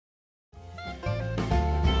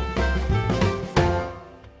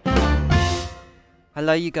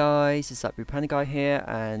Hello you guys, it's that Panda Guy here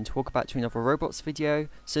and welcome back to another Roblox video.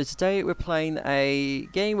 So today we're playing a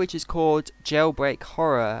game which is called Jailbreak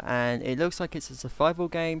Horror, and it looks like it's a survival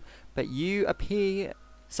game, but you appear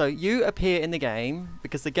in the game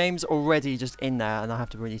because the game's already just in there and I have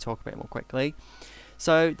to really talk a bit more quickly.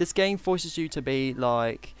 So this game forces you to be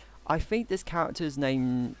like, I think this character's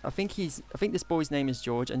name, I think this boy's name is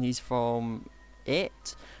George and he's from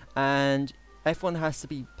It, and everyone has to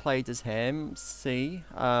be played as him.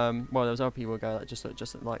 Well, there's other people go that just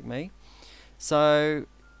look like me. So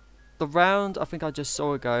the round I think I just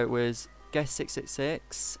saw ago was guess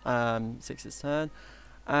 666, 6's turn,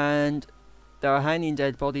 and there are hanging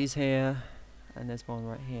dead bodies here, and there's one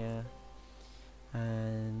right here,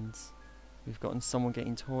 and we've gotten someone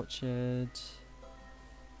getting tortured.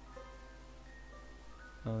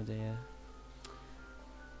 Oh dear.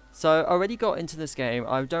 So I already got into this game.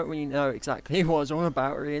 I don't really know exactly what it's all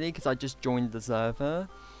about really, because I just joined the server.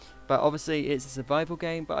 But obviously it's a survival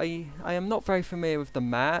game, but I am not very familiar with the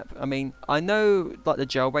map. I mean, I know like the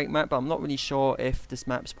Jailbreak map, but I'm not really sure if this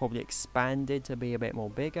map's probably expanded to be a bit more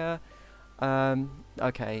bigger.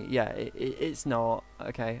 Okay, yeah, it's not.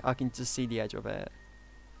 Okay, I can just see the edge of it.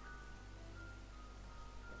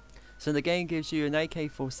 So the game gives you an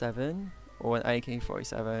AK-47 or an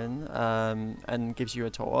AK-47 and gives you a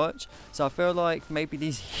torch. So I feel like maybe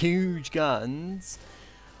these huge guns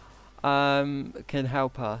can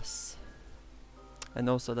help us. And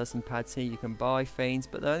also there's some pads here, you can buy things,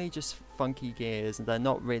 but they're only just funky gears and they're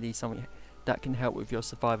not really something that can help with your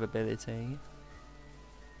survivability.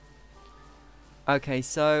 Okay,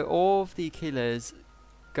 so all of the killers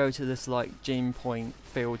go to this like gym point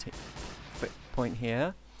point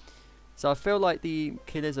here. So I feel like the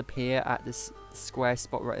killers appear at this square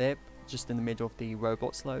spot right there, just in the middle of the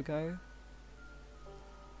Roblox logo.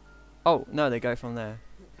 Oh, no, they go from there.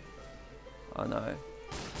 Oh no.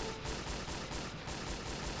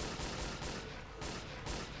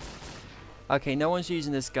 Okay, no one's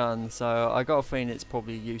using this gun, so I got a feeling it's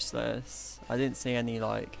probably useless. I didn't see any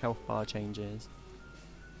like health bar changes.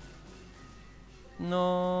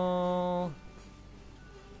 No.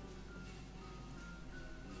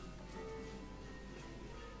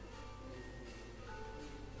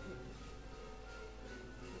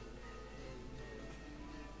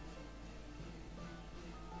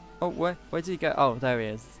 Oh, where did he go? Oh, there he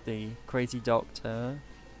is, the crazy doctor.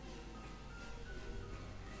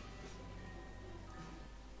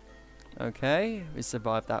 Okay, we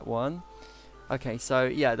survived that one. Okay, so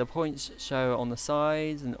yeah, the points show on the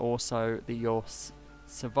sides, and also your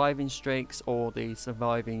surviving streaks or the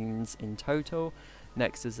survivings in total.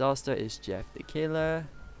 Next disaster is Jeff the Killer.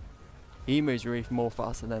 He moves really more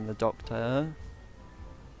faster than the doctor.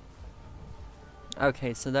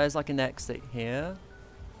 Okay, so there's like an exit here.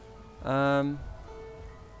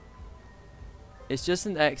 It's just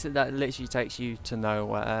an exit that literally takes you to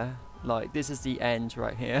nowhere. Like, this is the end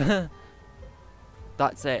right here.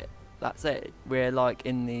 That's it. That's it. We're like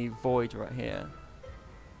in the void right here.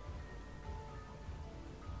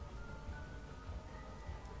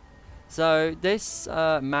 So this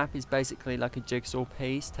map is basically like a jigsaw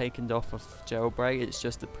piece taken off of Jailbreak. It's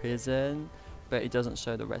just a prison, but it doesn't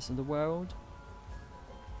show the rest of the world.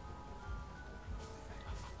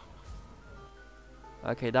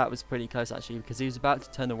 Okay, that was pretty close actually, because he was about to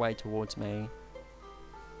turn away towards me.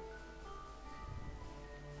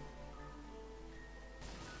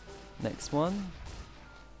 Next one.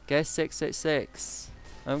 Guess 666.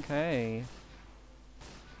 Okay.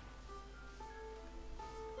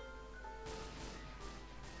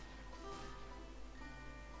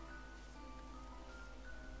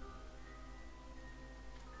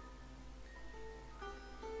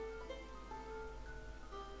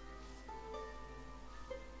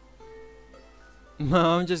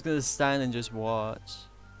 I'm just gonna stand and just watch.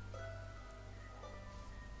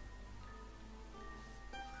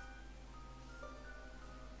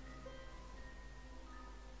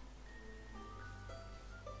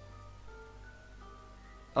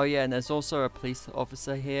 Oh yeah, and there's also a police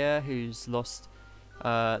officer here who's lost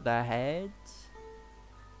their head.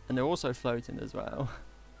 And they're also floating as well.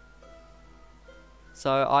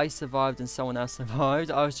 So I survived and someone else survived.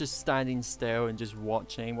 I was just standing still and just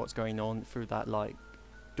watching what's going on through that like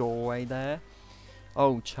doorway there.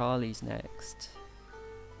 Oh, Charlie's next.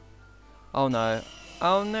 Oh no.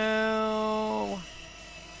 Oh no.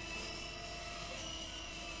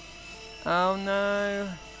 Oh no.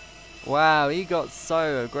 Wow, he got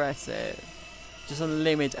so aggressive. Just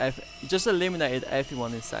eliminated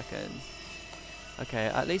everyone in seconds. Okay,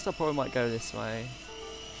 at least I probably might go this way.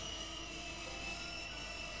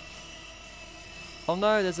 Oh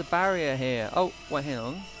no, there's a barrier here. Oh, wait, hang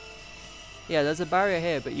on. Yeah, there's a barrier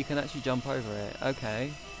here, but you can actually jump over it.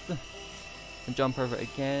 Okay. And jump over it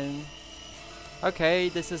again. Okay,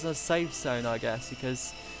 this is a safe zone, I guess,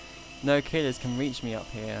 because no killers can reach me up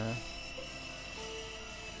here.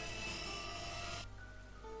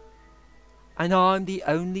 And I'm the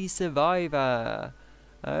only survivor.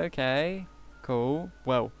 Okay, cool.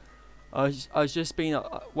 Well, I was just being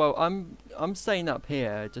well, I'm staying up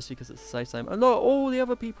here just because it's a safe zone. And look, all the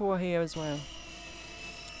other people are here as well.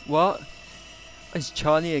 What? It's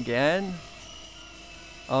Charlie again?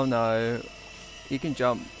 Oh no. You can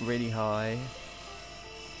jump really high.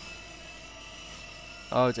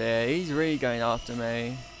 Oh dear, he's really going after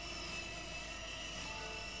me.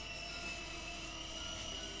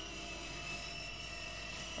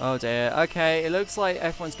 Oh dear. Okay, it looks like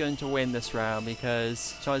everyone's going to win this round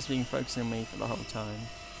because Charlie's been focusing on me for the whole time.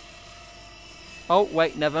 Oh,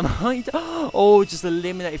 wait, never mind. Oh, just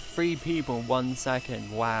eliminated 3 people in 1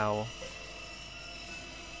 second. Wow.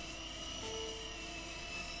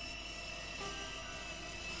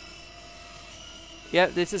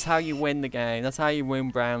 Yep, this is how you win the game. That's how you win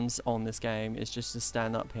rounds on this game. It's just to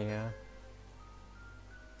stand up here.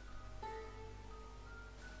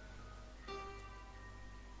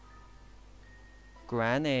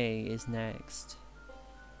 Granny is next.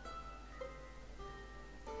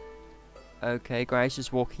 Okay, Granny's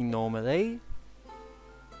just walking normally.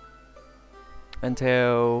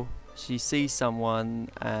 Until she sees someone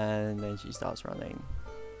and then she starts running.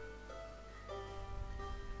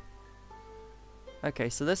 Okay,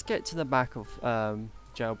 so let's get to the back of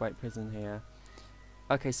Jailbreak prison here.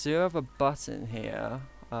 Okay, so you have a button here.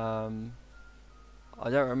 I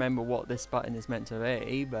don't remember what this button is meant to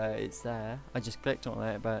be, but it's there. I just clicked on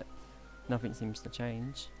it, but nothing seems to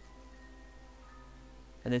change.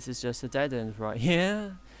 And this is just a dead end right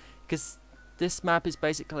here. Because this map is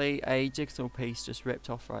basically a jigsaw piece just ripped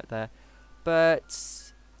off right there. But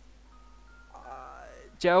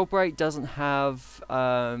Jailbreak doesn't have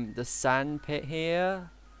the sand pit here.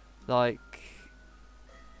 Like,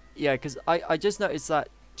 yeah, because I just noticed that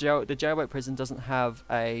the Jailbreak prison doesn't have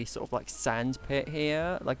a sort of like sand pit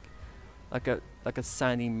here, like a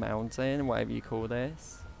sandy mountain, whatever you call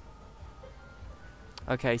this.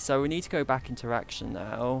 Okay, so we need to go back into action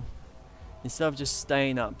now. Instead of just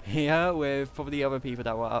staying up here with probably the other people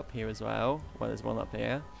that were up here as well. Well, there's one up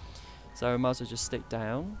here. So we might as well just stick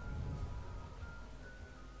down.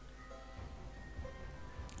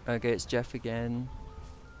 Okay, it's Jeff again.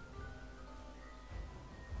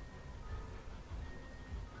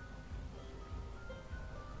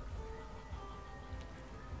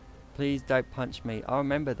 Please don't punch me. I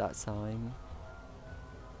remember that sign.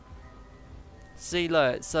 See,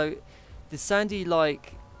 look, so the sandy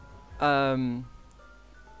the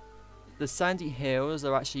sandy hills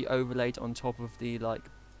are actually overlaid on top of the like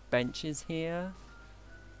benches here.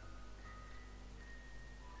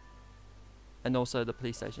 And also the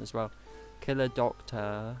police station as well. Killer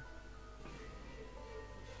Doctor.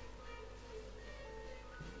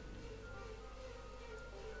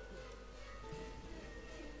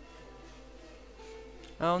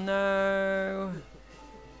 Oh no.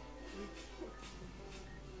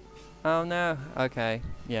 Oh no. Okay.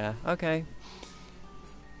 Yeah. Okay.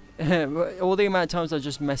 All the amount of times I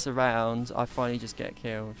just mess around, I finally just get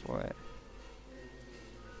killed for it.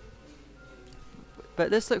 But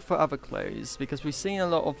let's look for other clues, because we've seen a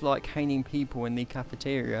lot of like hanging people in the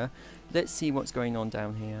cafeteria. Let's see what's going on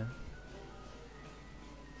down here.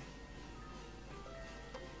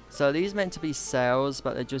 So these are meant to be cells,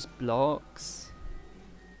 but they're just blocks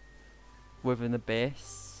with an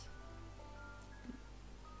abyss.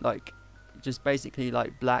 Like, just basically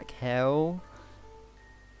like black hell.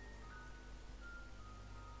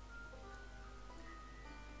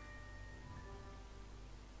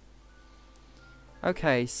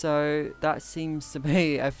 Okay, so that seems to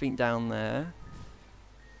be everything down there.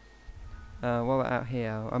 What about out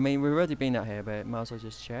here? I mean, we've already been out here, but might as well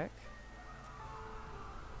just check.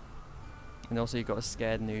 And also you've got a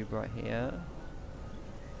scared noob right here.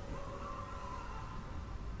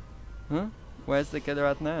 Huh? Where's the killer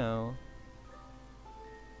at now?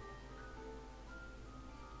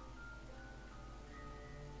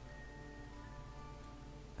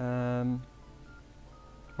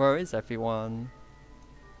 Where is everyone?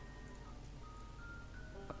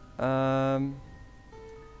 I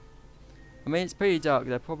mean, it's pretty dark.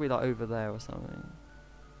 They're probably like over there or something.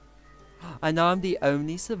 And I'm the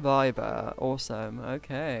only survivor. Awesome.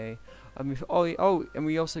 Okay. I mean, oh, and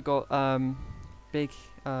we also got big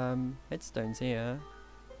headstones here.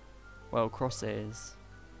 Well, crosses,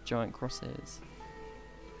 giant crosses.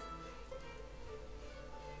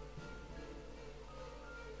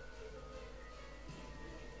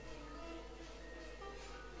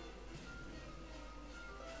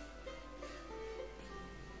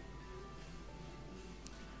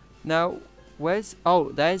 Now, where's... Oh,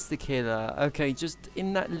 there's the killer. Okay, just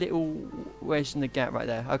in that little... Where's in the gap right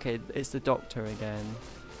there? Okay, it's the doctor again.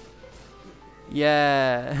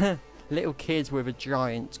 Yeah. Little kids with a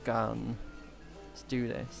giant gun. Let's do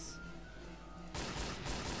this.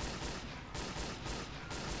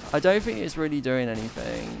 I don't think it's really doing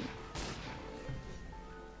anything.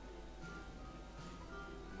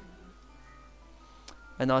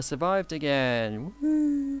 And I survived again.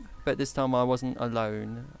 Woo! But this time I wasn't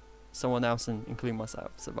alone. Someone else, including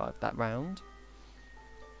myself, survived that round.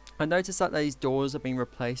 I noticed that these doors have been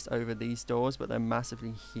replaced over these doors, but they're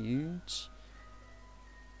massively huge.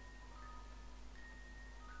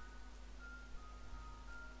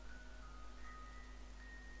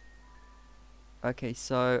 Okay,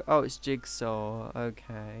 so... Oh, it's Jigsaw.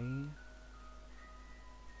 Okay.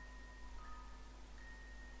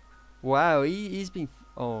 Wow, he's been...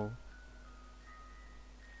 Oh.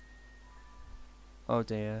 Oh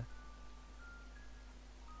dear.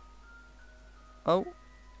 Oh,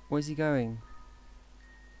 where's he going?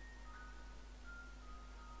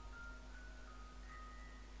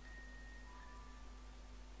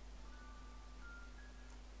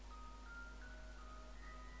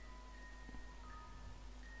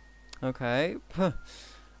 Okay.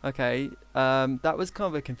 Okay. That was kind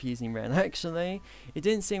of a confusing run actually. It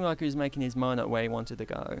didn't seem like he was making his mind up where he wanted to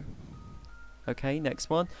go. Okay, next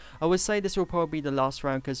one. I would say this will probably be the last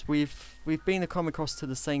round because we've been come across to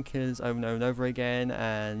the same killers over and over again,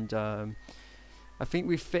 and I think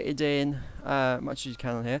we've fitted in much as you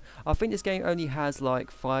can on here. I think this game only has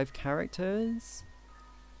like 5 characters.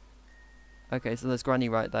 Okay, so there's Granny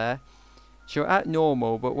right there. She'll act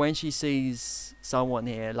normal, but when she sees someone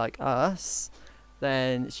here like us,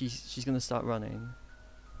 then she's gonna start running.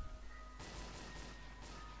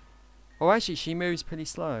 Oh, actually, she moves pretty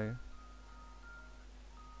slow.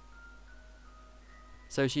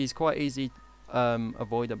 So she's quite easy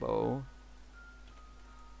avoidable.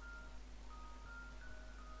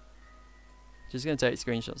 Just gonna take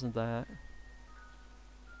screenshots of that.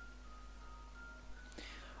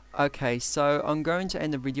 Okay, so I'm going to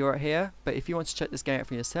end the video right here, but if you want to check this game out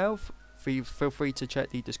for yourself, feel free to check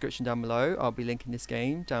the description down below. I'll be linking this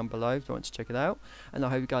game down below if you want to check it out. And I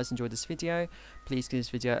hope you guys enjoyed this video. Please give this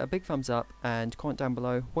video a big thumbs up and comment down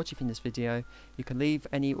below what you think of this video. You can leave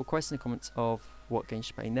any requests in the comments of what games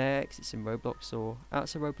you play next. It's in Roblox or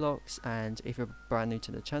outside Roblox. And if you're brand new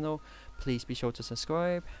to the channel, please be sure to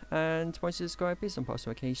subscribe. And once you subscribe, please on post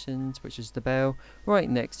notifications, which is the bell right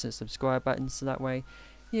next to the subscribe button, so that way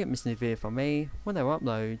you don't miss any video from me when I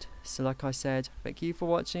upload. So like I said, thank you for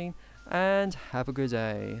watching and have a good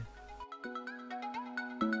day.